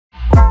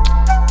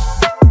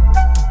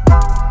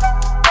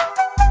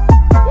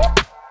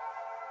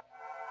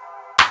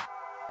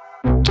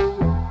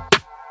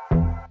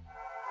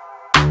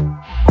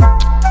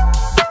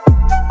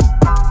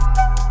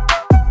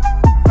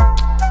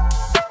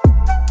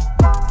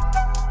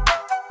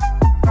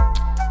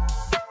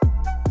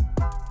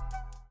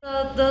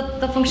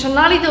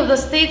functionality of the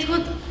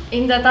statehood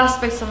in that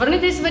aspect,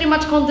 sovereignty is very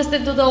much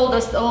contested to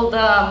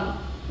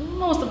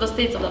most of the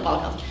states of the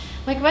Balkans.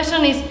 My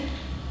question is,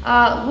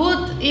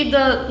 if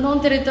the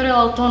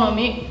non-territorial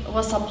autonomy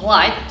was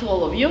applied to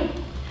all of you,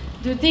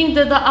 do you think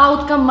that the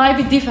outcome might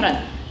be different?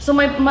 So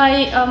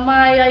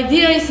my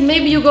idea is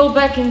maybe you go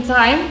back in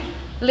time,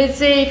 let's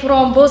say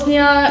from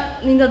Bosnia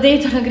in the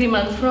Dayton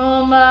Agreement,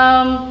 from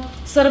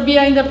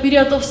Serbia in the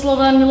period of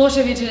Slobodan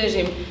Milošević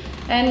regime,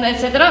 and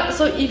etc.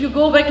 So if you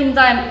go back in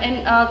time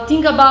and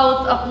think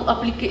about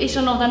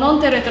application of the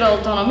non-territorial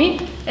autonomy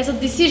as a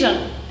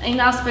decision in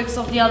aspects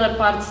of the other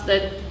parts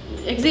that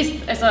exist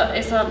as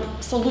a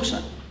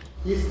solution.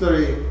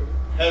 History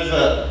has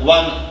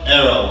one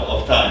arrow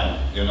of time,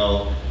 you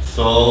know,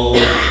 so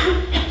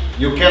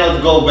you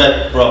cannot go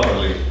back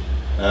properly.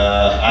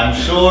 I'm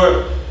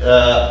sure,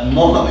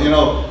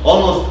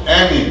 almost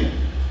any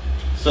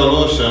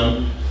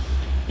solution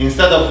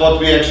instead of what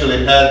we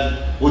actually had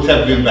would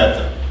have been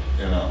better,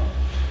 you know.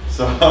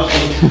 So,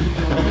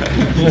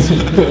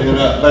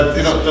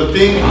 to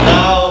think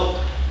now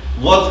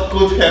what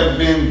could have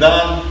been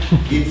done,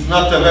 it's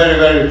not a very,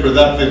 very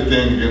productive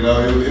thing, you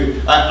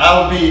know.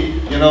 I'll be,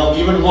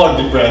 even more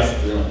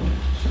depressed, you know.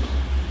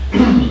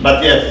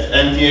 But yes,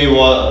 NTA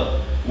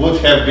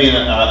would have been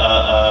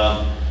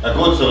a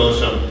good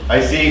solution. I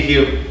see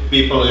here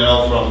people,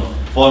 from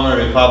former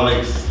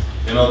republics,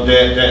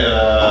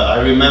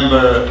 I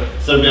remember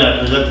Serbian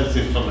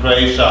representatives from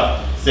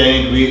Croatia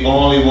saying we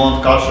only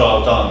want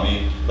cultural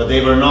autonomy, but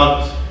they were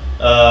not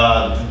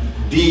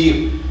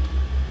the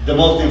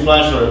most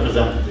influential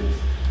representatives.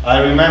 I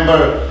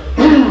remember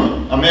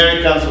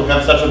Americans who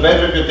have such a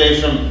bad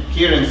reputation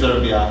here in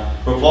Serbia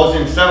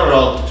proposing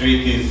several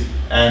treaties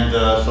and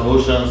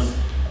solutions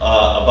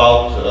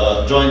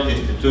about joint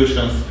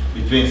institutions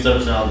between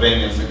Serbs and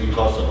Albanians in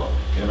Kosovo.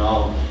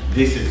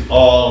 This is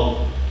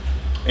all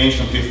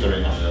ancient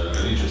history now. The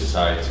religious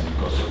sites in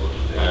Kosovo,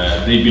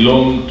 they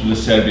belong to the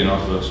Serbian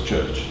Orthodox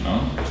Church,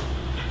 no?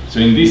 So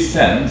in this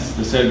sense,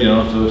 the Serbian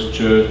Orthodox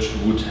Church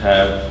would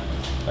have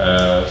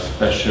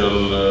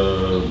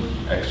special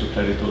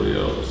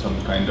extraterritorial, some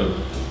kind of,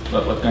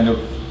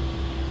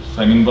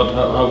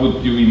 how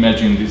would you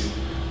imagine this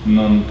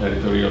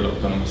non-territorial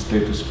autonomous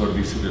status for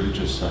these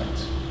religious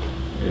sites?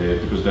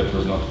 Because that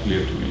was not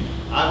clear to me.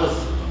 I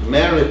was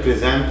merely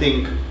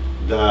presenting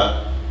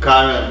the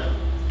current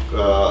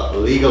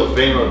legal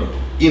framework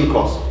in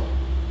Kosovo.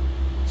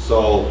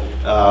 So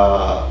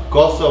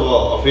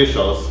Kosovo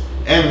officials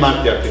and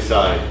Marti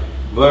Ahtisaari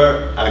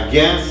were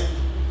against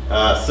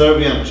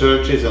Serbian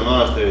churches and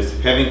monasteries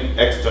having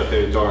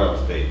extraterritorial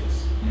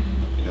status.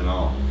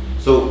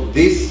 So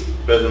this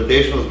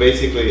presentation was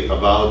basically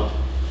about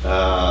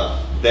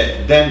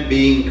them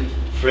being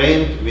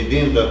framed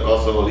within the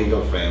Kosovo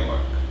legal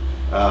framework.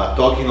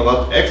 Talking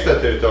about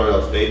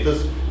extraterritorial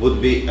status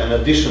would be an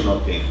additional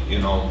thing.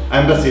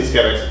 Embassies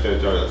have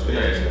extraterritorial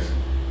status.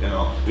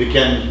 We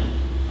can.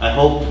 I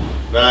hope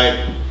when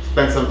I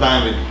spend some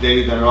time with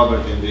David and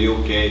Robert in the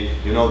UK,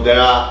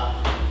 there are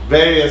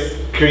various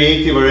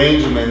creative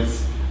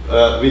arrangements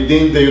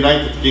within the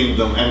United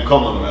Kingdom and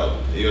Commonwealth.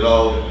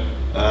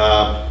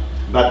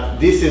 But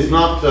this is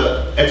not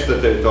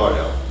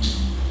extraterritorial.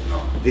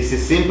 This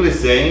is simply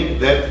saying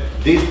that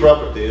these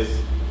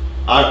properties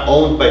are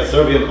owned by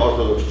Serbian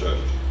Orthodox Church.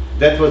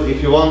 That was,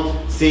 if you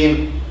want,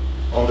 seen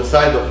on the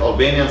side of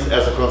Albanians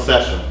as a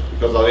concession,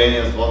 because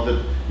Albanians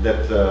wanted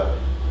that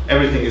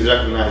everything is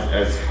recognized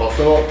as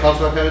Kosovo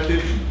cultural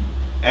heritage,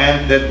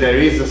 and that there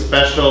is a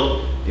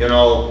special,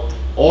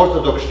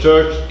 Orthodox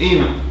Church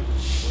in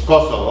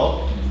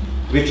Kosovo,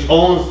 which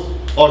owns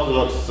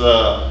Orthodox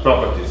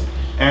properties.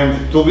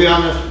 And to be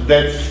honest,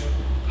 that's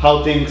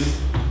how things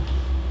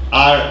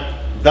are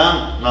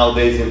done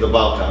nowadays in the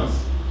Balkans,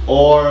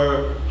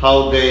 or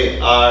how they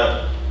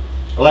are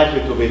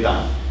likely to be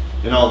done.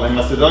 When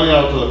Macedonian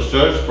Orthodox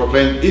Church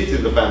proclaimed its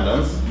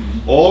independence,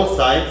 all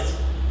sites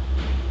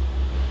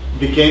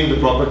became the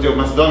property of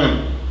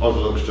Macedonian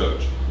Orthodox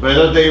Church,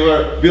 whether they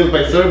were built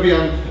by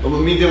Serbian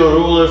medieval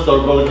rulers or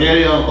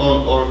Bulgarian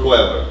or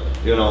whoever.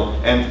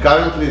 And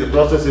currently the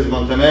process in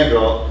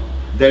Montenegro,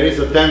 there is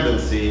a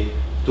tendency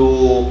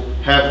to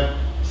have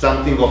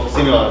something of a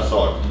similar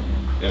sort.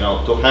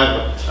 To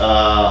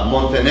have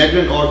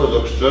Montenegrin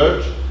Orthodox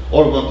Church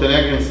or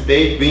Montenegrin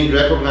state being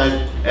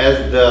recognized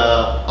as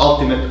the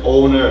ultimate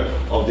owner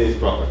of these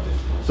properties.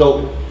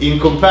 So in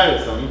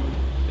comparison,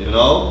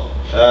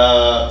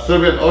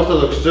 Serbian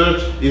Orthodox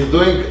Church is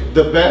doing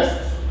the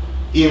best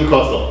in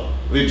Kosovo,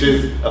 which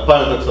is a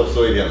paradox of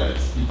sui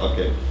generis.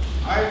 Okay.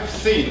 I've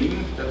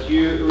seen that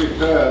you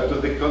refer to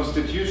the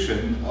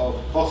constitution of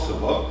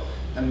Kosovo,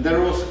 and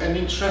there was an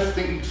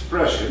interesting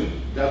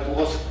expression that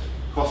was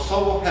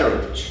Kosovo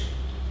heritage.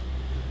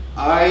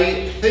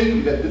 I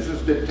think that this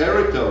is the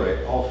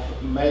territory of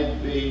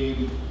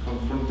maybe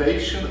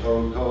confrontation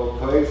or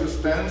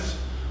coexistence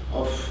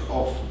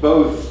of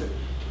both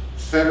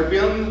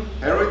Serbian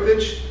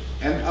heritage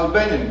and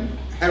Albanian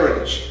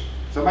heritage.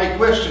 So my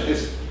question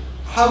is,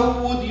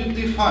 how would you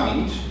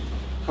define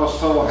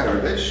Kosovo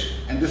heritage?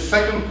 And the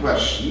second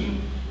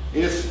question,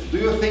 is, do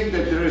you think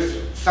that there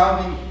is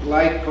something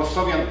like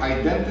Kosovian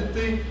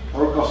identity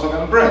or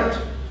Kosovian brand?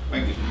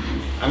 Thank you.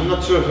 I'm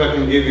not sure if I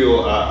can give you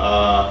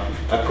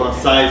a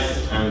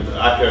concise and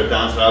accurate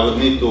answer. I would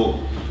need to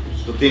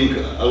think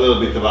a little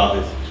bit about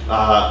it.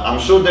 I'm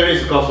sure there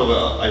is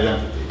Kosovo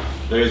identity.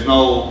 There is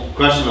no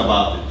question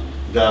about it.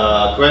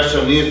 The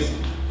question is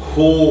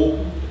who,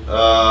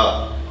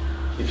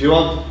 if you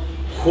want,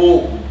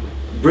 who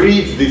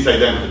breeds this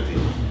identity?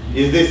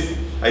 Is this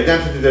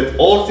identity that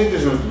all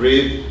citizens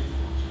breed,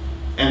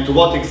 and to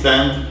what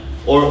extent,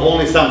 or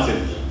only some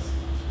citizens?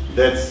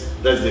 That's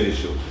the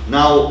issue.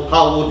 Now,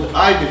 how would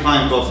I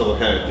define Kosovo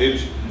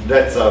heritage?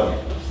 That's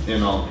you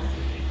know,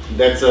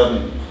 that's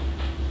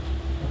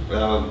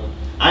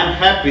I'm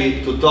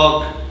happy to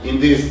talk in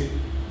these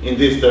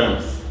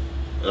terms.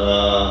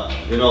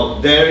 You know,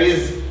 there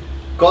is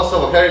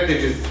Kosovo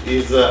heritage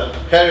is a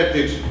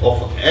heritage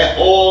of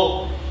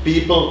all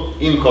people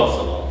in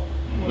Kosovo.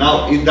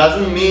 Now, it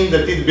doesn't mean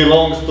that it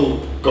belongs to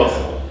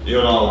Kosovo. You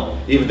know,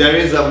 if there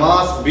is a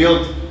mosque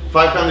built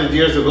 500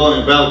 years ago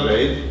in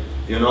Belgrade,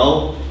 you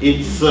know,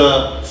 it's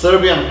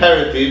Serbian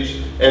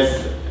heritage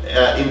as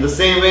in the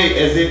same way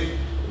as if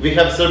we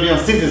have Serbian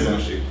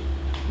citizenship.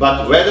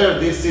 But whether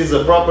this is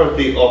a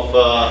property of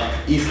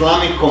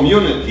Islamic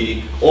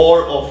community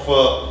or of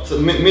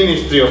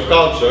Ministry of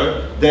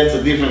Culture, that's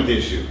a different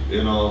issue,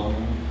 you know.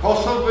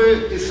 Kosovo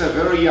is a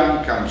very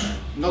young country,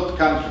 not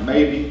country,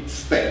 maybe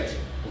state,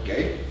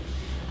 okay?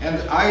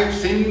 And I've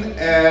seen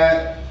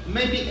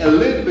maybe a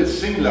little bit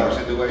similar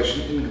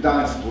situation in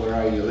Gdańsk, where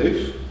I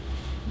live,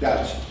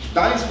 that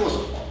Gdańsk was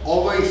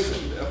always,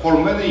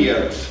 for many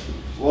years,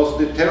 was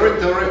the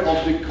territory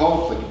of the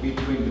conflict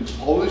between the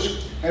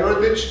Polish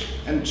heritage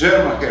and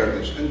German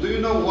heritage. And do you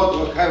know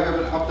what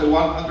happened after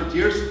 100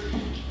 years?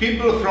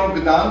 People from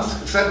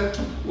Gdańsk said,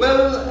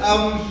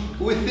 well,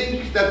 we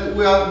think that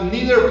we are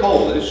neither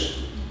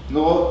Polish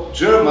nor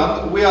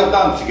German, we are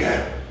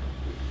Danziger.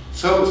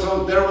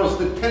 So there was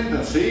the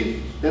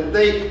tendency that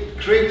they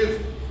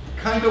created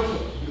kind of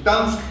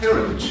Gdańsk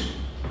heritage.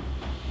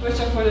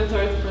 Question for the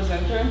third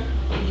presenter.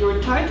 Your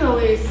title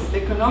is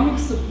Economic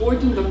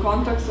Support in the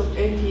Context of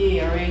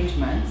NTA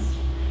Arrangements.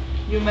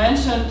 You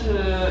mentioned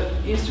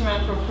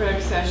instrument for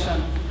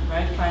pre-accession,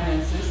 right,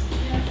 finances.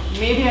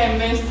 Maybe I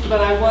missed,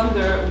 but I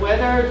wonder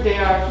whether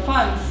there are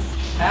funds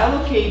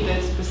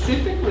allocated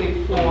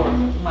specifically for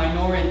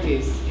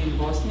minorities in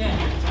Bosnia and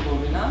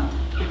Herzegovina,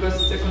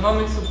 because it's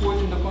economic support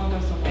in the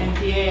context of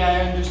NTA.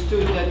 I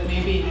understood that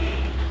maybe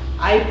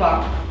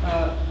IPA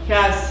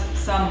has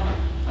some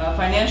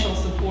financial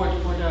support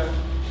for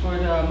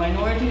the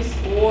minorities,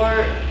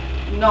 or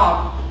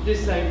not.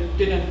 This I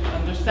didn't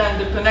understand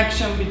the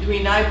connection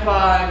between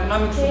IPA,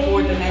 economic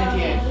support, and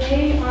NTA.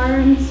 They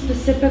aren't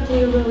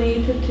specifically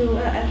related to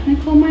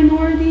ethnical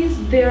minorities.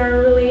 They are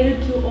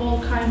related to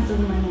all kinds of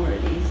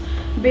minorities,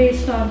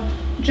 based on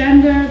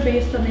gender,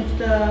 based on if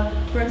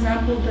for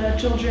example, the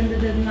children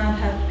that did not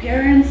have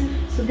parents.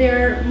 So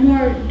they're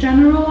more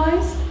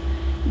generalized,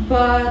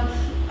 but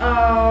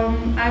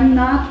I'm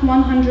not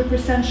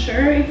 100%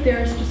 sure if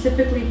they're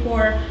specifically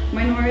for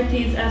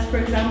minorities, as for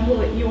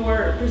example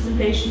your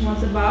presentation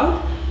was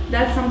about.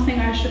 That's something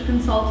I should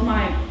consult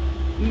my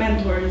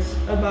mentors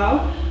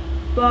about.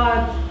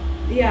 But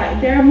yeah,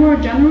 they're more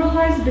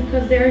generalized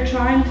because they're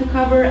trying to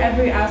cover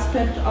every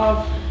aspect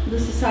of the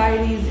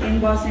societies in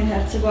Bosnia and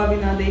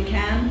Herzegovina they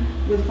can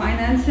with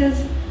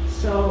finances.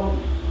 So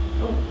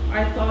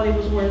I thought it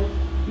was worth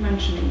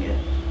mentioning it.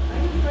 I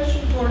have a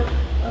question for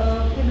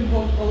maybe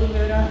both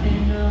Olivera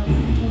and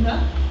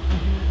Una,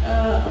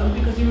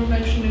 because you were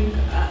mentioning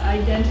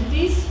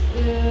identities.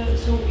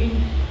 So in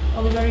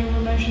Olivera, you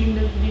were mentioning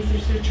that these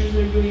researchers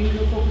are doing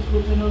focus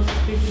groups and also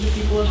speak to the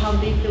people how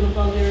they feel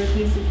about their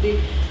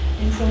ethnicity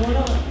and so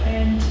on.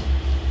 And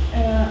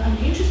I'm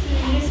interested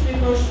in this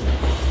because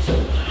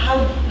how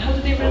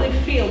do they really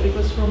feel?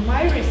 Because from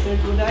my research,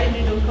 what I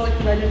did on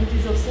collective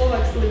identities of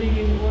Slovaks living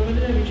in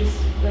Vojvodina, which is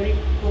very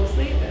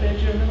closely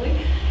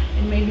regionally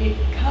and maybe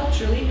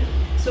culturally,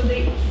 so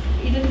they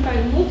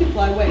identify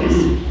multiple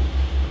ways.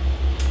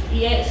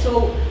 Yeah,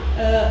 so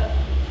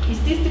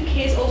is this the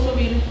case also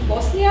in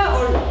Bosnia,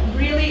 or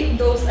really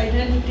those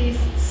identities,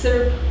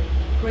 Serb,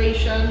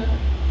 Croatian,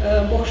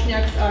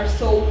 Bosniaks, are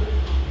so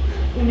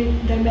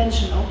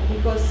unidimensional?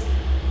 Because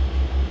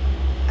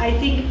I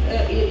think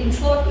in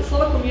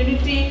Slovak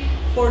community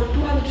for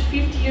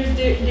 250 years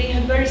they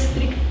had very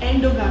strict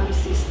endogamy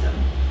system.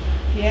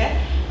 Yeah,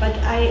 but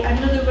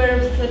I'm not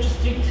aware of such a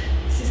strict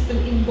system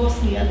in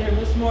Bosnia. There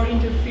was more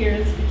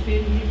interference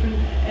between different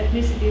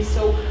ethnicities.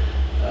 So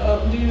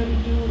did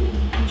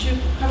you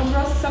come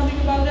across something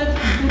about that?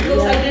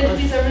 Those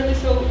identities are really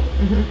so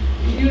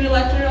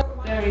unilateral?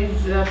 There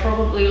is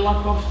probably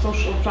lack of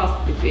social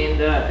trust between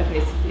the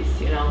ethnicities,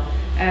 you know,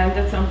 and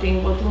that's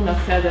something what Una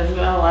said as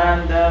well,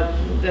 and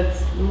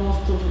that's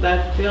most of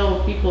that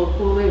feel people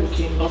who lives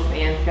in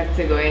Bosnia and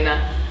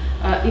Herzegovina.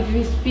 If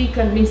we speak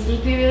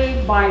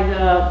administratively by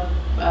the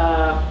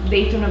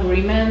Dayton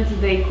Agreement,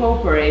 they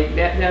cooperate,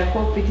 they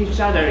cope with each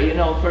other. You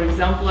know, for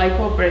example, I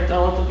cooperate a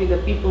lot with the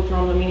people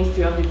from the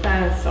Ministry of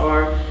Defense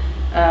or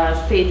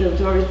state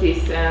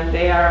authorities, and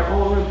they are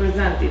all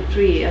represented,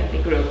 3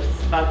 ethnic groups.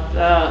 But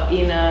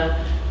in a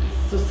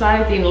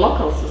society, in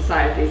local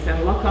societies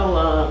and local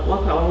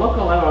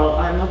level,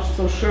 I'm not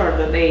so sure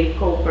that they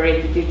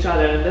cooperate with each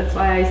other. And that's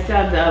why I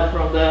said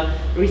from the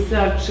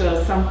research,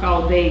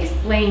 somehow they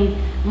explain,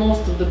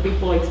 most of the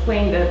people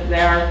explain that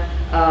they are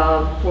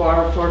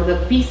for the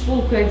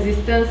peaceful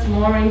coexistence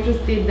more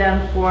interested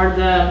than for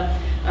the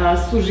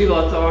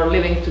suživot, or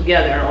living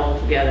together all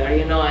together,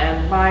 you know.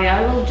 And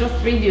I will just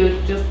read you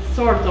just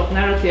sort of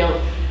narrative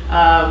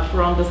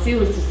from the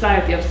civil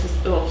society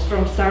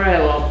from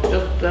Sarajevo,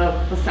 just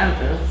a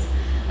sentence.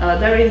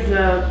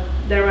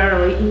 There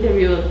were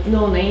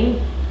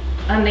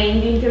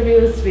unnamed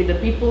interviews with the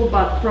people,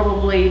 but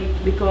probably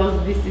because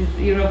this is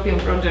European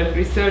project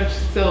research,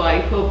 so I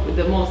hope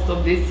the most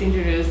of these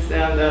interviews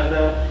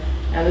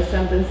and the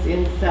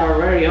sentences are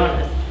very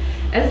honest.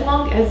 As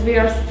long as we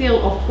are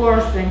still, of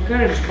course,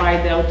 encouraged by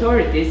the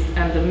authorities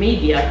and the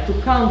media to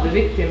count the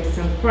victims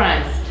and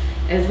crimes,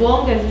 as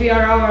long as we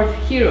are our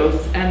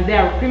heroes and they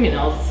are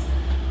criminals,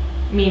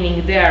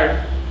 meaning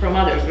they're from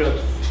other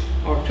groups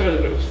or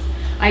third groups,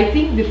 I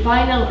think the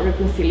final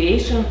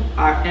reconciliation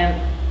and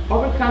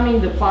overcoming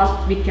the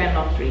past we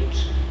cannot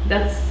reach.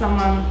 That's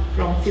someone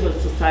from civil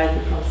society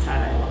from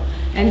Sarajevo.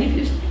 And if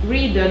you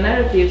read the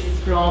narratives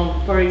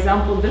from, for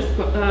example,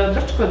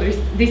 Brčko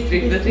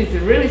district, that is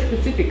really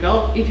specific.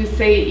 If you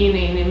say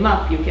in a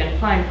map, you can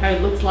find how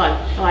it looks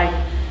like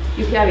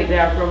you have it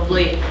there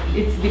probably.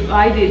 It's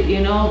divided, you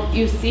know.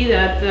 You see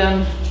that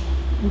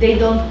they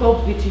don't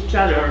cope with each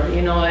other,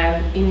 you know.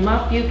 And in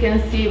map you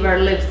can see where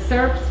live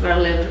Serbs, where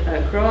live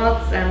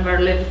Croats, and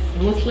where live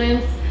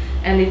Muslims,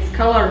 and it's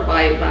colored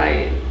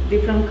by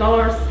different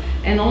colors.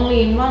 And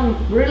only in one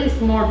really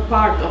small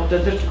part of the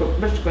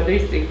Brčko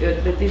district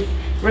that is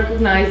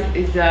recognized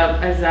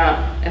as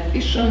a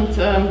efficient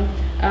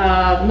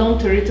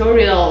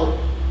non-territorial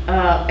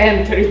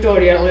and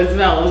territorial as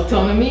well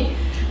autonomy.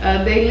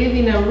 They live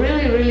in a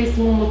really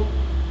small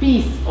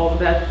piece of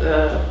that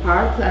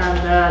part,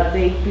 and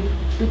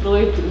people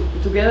live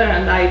together.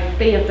 And I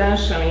pay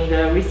attention in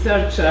the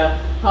research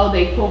how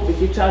they cope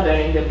with each other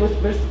in the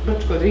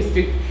Brčko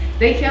district.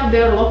 They have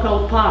their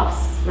local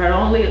pubs where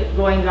only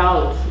going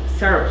out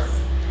Serbs.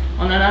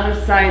 On another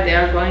side, they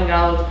are going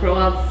out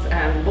Croats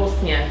and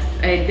Bosniaks.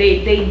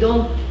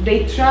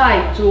 They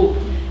try to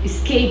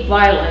escape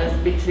violence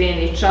between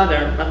each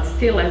other, but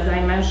still, as I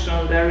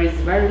mentioned, there is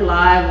very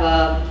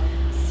live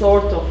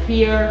sort of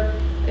fear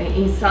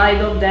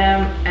inside of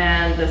them,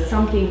 and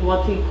something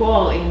what we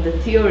call in the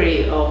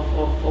theory of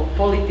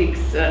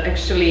politics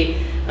actually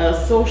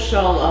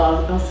social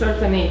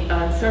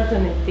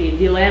uncertainty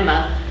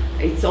dilemma.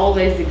 It's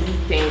always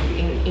existing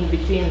in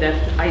between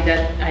that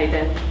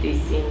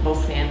identities in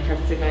Bosnia and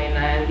Herzegovina,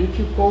 and if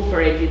you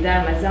cooperate with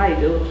them as I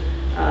do,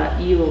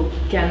 you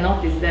can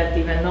notice that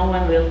even no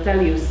one will tell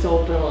you so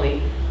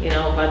openly, you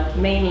know. But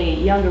mainly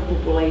younger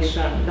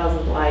population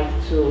doesn't like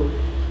to,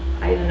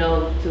 I don't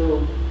know,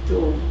 to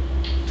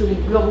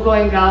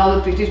going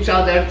out with each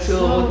other,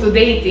 to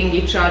dating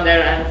each other,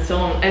 and so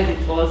on, as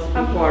it was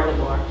before the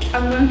war.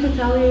 I'm going to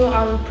tell you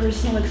our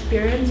personal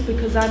experience,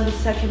 because I'm the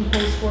second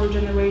post-war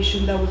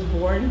generation that was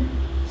born.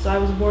 So I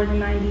was born in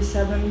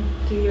 '97,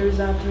 2 years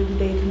after the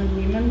Dayton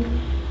Agreement.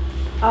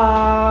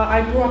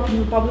 I grew up in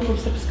the Republic of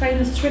Srpska, in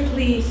a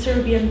strictly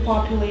Serbian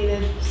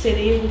populated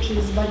city, which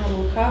is Banja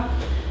Luka.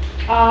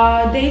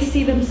 They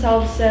see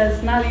themselves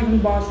as not even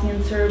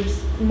Bosnian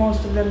Serbs.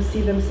 Most of them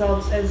see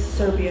themselves as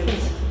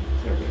Serbians,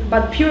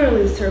 but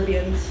purely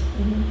Serbians.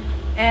 Mm-hmm.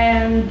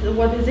 And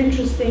what is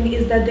interesting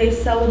is that they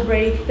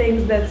celebrate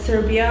things that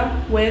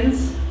Serbia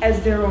wins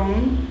as their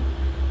own.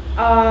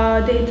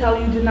 They tell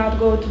you do not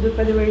go to the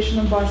Federation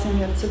of Bosnia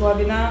and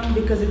Herzegovina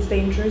because it's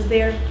dangerous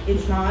there.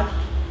 It's not.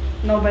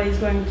 Nobody's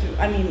going to.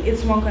 I mean,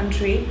 it's one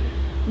country.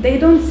 They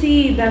don't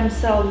see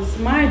themselves,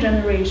 my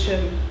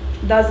generation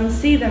doesn't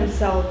see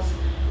themselves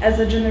as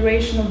a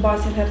generation of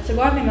Bosnia and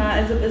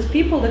Herzegovina, as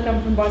people that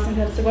come from Bosnia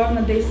and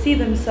Herzegovina. They see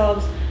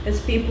themselves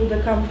as people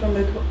that come from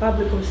the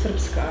Republic of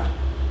Srpska.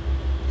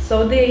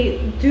 So they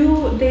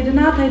do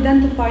not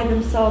identify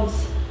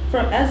themselves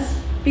as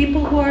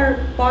people who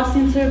are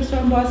Bosnian Serbs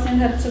from Bosnia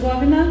and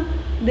Herzegovina.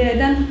 They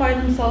identify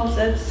themselves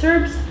as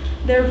Serbs.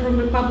 They're from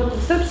Republic of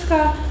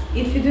Srpska.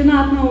 If you do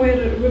not know where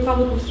the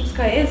Republic of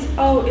Srpska is,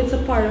 oh, it's a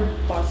part of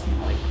Bosnia.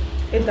 Like,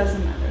 it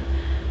doesn't matter.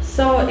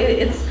 So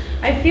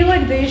I feel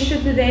like the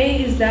issue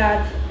today is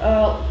that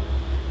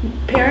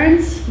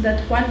parents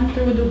that went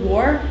through the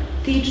war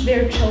teach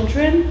their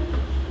children,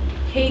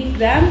 hate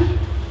them,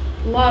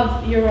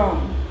 love your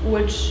own,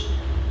 which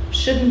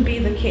shouldn't be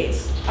the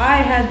case. I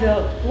had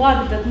the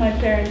luck that my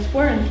parents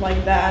weren't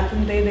like that,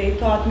 and they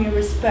taught me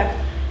respect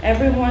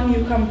everyone.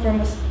 You come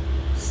from a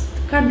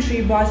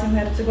country, Bosnia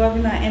and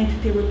Herzegovina,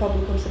 entity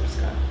Republic of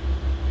Srpska.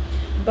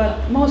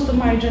 But most of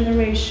my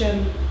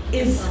generation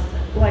is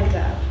like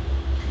that.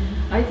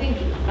 I think,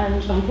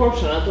 and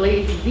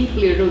unfortunately, it's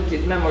deeply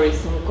rooted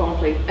memories on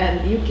conflict,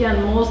 and you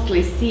can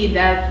mostly see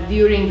that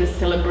during the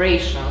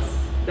celebrations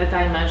that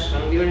I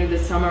mentioned, during the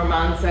summer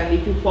months, and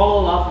if you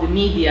follow up the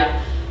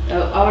media,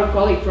 our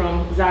colleague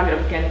from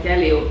Zagreb can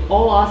tell you,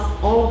 all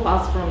of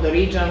us from the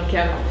region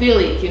can feel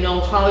it, you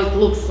know, how it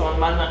looks on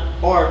one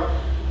or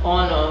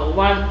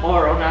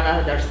on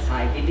another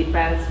side. It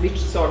depends which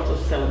sort of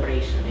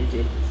celebration is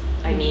it.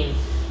 I mean,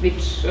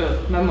 which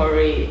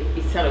memory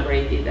is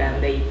celebrated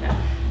and data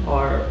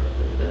or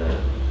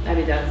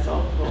evidence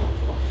of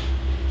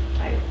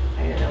I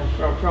don't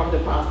know, from the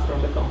past,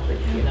 from the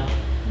conflict, you know.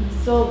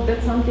 So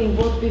that's something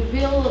what we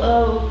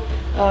feel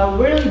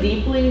really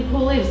deeply who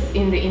lives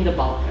in the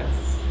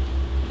Balkans,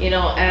 you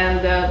know, and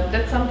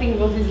that's something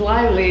what is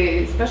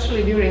lively,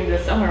 especially during the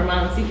summer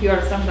months. If you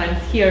are sometimes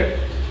here,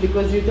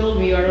 because you told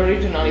me you are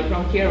originally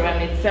from here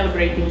when it's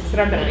celebrating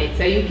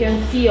Srebrenica, you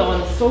can see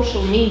on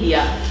social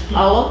media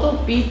a lot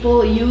of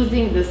people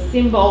using the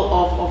symbol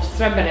of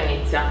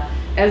Srebrenica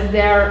as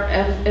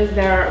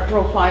their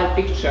profile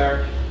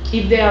picture.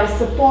 If they are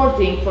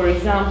supporting, for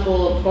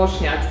example,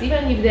 Bosniaks,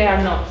 even if they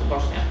are not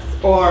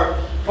Bosniaks, or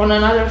on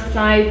another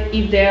side,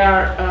 if they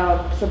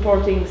are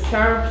supporting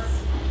Serbs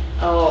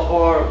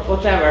or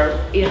whatever,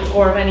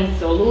 or when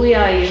it's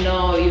Oluja, you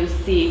know, you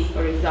see,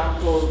 for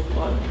example,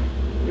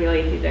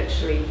 related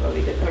actually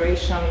with the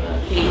Croatian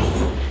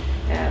case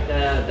and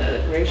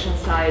the Croatian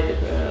side,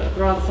 the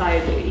Croat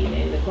side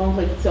in the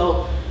conflict.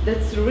 So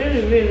that's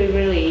really, really,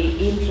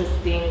 really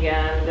interesting,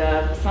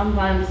 and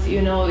sometimes,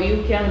 you know,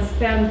 you can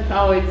stand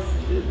how it's,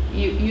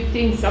 you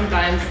think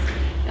sometimes,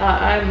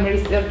 I'm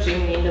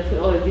researching in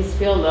this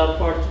field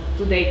for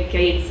 2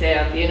 decades,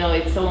 and, you know,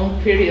 it's a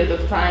long period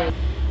of time,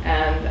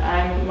 and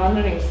I'm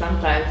wondering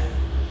sometimes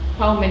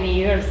how many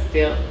years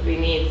still we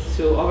need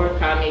to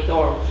overcome it,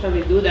 or shall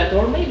we do that,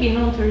 or maybe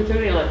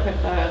non-territorial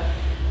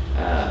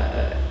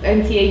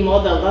NTA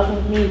model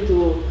doesn't need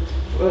to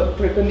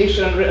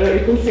precondition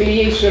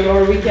reconciliation,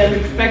 or we can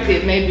expect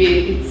it.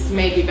 Maybe it's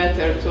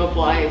better to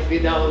apply it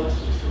without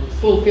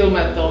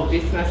fulfillment of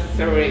these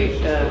necessary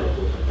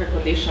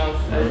preconditions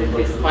as it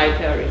is by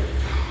theories,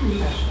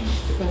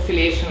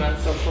 reconciliation and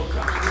social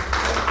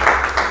justice.